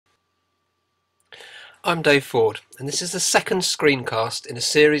I'm Dave Foord, and this is the second screencast in a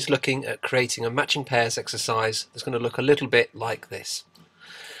series looking at creating a matching pairs exercise that's going to look a little bit like this.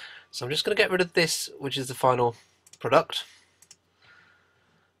 So I'm just going to get rid of this, which is the final product,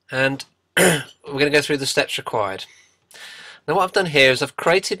 and we're going to go through the steps required. Now what I've done here is I've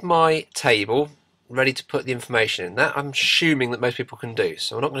created my table ready to put the information in. That I'm assuming that most people can do,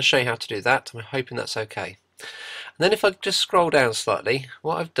 so I'm not going to show you how to do that. I'm hoping that's okay. And then if I just scroll down slightly,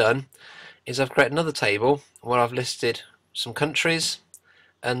 what I've done is I've created another table where I've listed some countries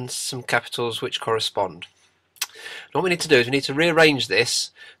and some capitals which correspond. And what we need to do is we need to rearrange this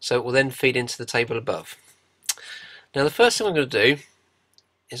so it will then feed into the table above. Now the first thing I'm going to do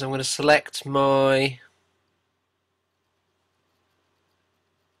is I'm going to select my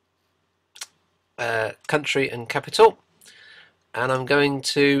country and capital, and I'm going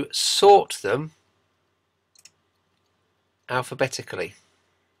to sort them alphabetically.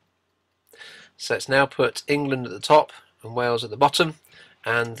 So it's now put England at the top and Wales at the bottom,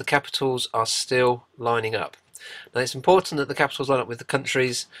 and the capitals are still lining up. Now it's important that the capitals line up with the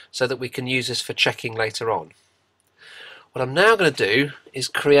countries so that we can use this for checking later on. What I'm now going to do is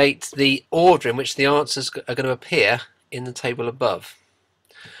create the order in which the answers are going to appear in the table above.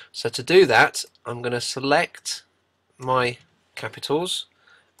 So to do that, I'm going to select my capitals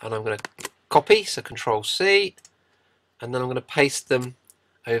and I'm going to copy, so Control C, and then I'm going to paste them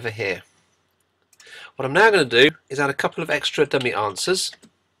over here. What I'm now going to do is add a couple of extra dummy answers.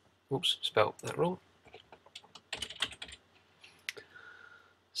 Oops, spelled that wrong.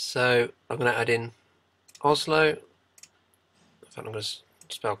 So I'm going to add in Oslo. In fact, I'm going to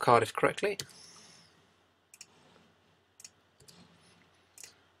spell Cardiff correctly.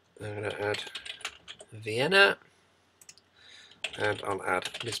 I'm going to add Vienna, and I'll add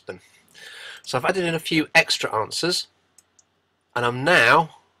Lisbon. So I've added in a few extra answers, and I'm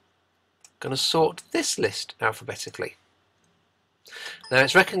now going to sort this list alphabetically. Now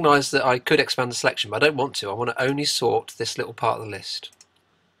it's recognised that I could expand the selection, but I don't want to. I want to only sort this little part of the list.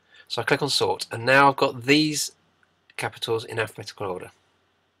 So I click on sort, and now I've got these capitals in alphabetical order.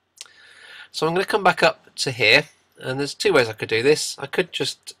 So I'm going to come back up to here, and there's two ways I could do this. I could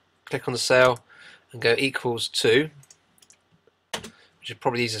just click on the cell and go equals to, which is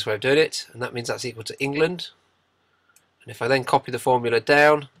probably the easiest way of doing it, and that means that's equal to England. And if I then copy the formula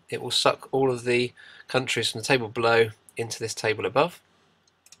down, it will suck all of the countries from the table below into this table above.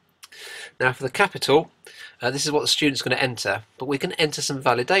 Now for the capital, this is what the student's going to enter, but we can enter some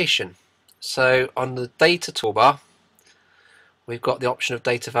validation. So on the data toolbar, we've got the option of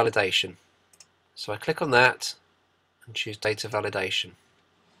data validation. So I click on that and choose data validation.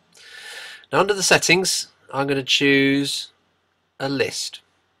 Now under the settings, I'm going to choose a list.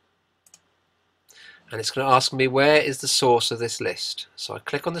 And it's going to ask me where is the source of this list. So I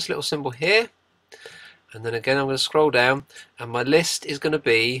click on this little symbol here, and then again I'm going to scroll down, and my list is going to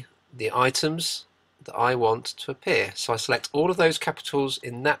be the items that I want to appear. So I select all of those capitals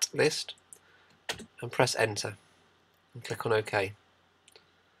in that list and press enter and click on OK.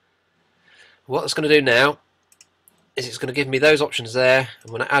 What it's going to do now is it's going to give me those options there,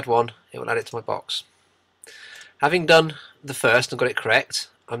 and when I add one, it will add it to my box. Having done the first and got it correct,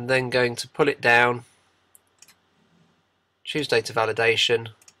 I'm then going to pull it down, choose data validation,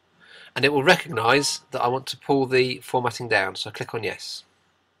 and it will recognise that I want to pull the formatting down, so I click on yes.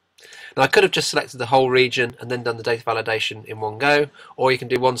 Now I could have just selected the whole region and then done the data validation in one go, or you can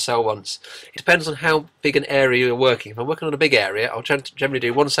do one cell once. It depends on how big an area you're working. If I'm working on a big area, I'll generally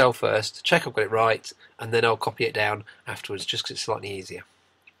do one cell first, check I've got it right, and then I'll copy it down afterwards just because it's slightly easier.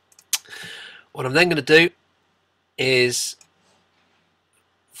 What I'm then going to do is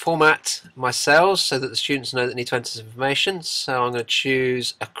format my cells so that the students know that they need to enter some information. So I'm going to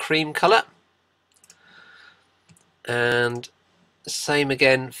choose a cream colour, and same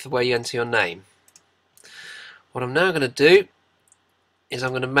again for where you enter your name. What I'm now going to do is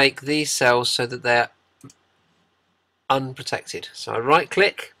I'm going to make these cells so that they're unprotected. So I right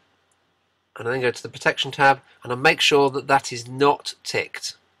click and then go to the protection tab, and I make sure that that is not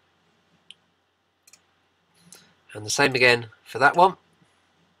ticked. And the same again for that one.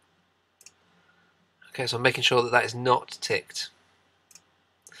 Okay, so I'm making sure that that is not ticked.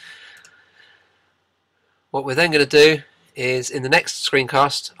 What we're then going to do is in the next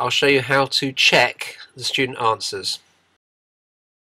screencast I'll show you how to check the student answers.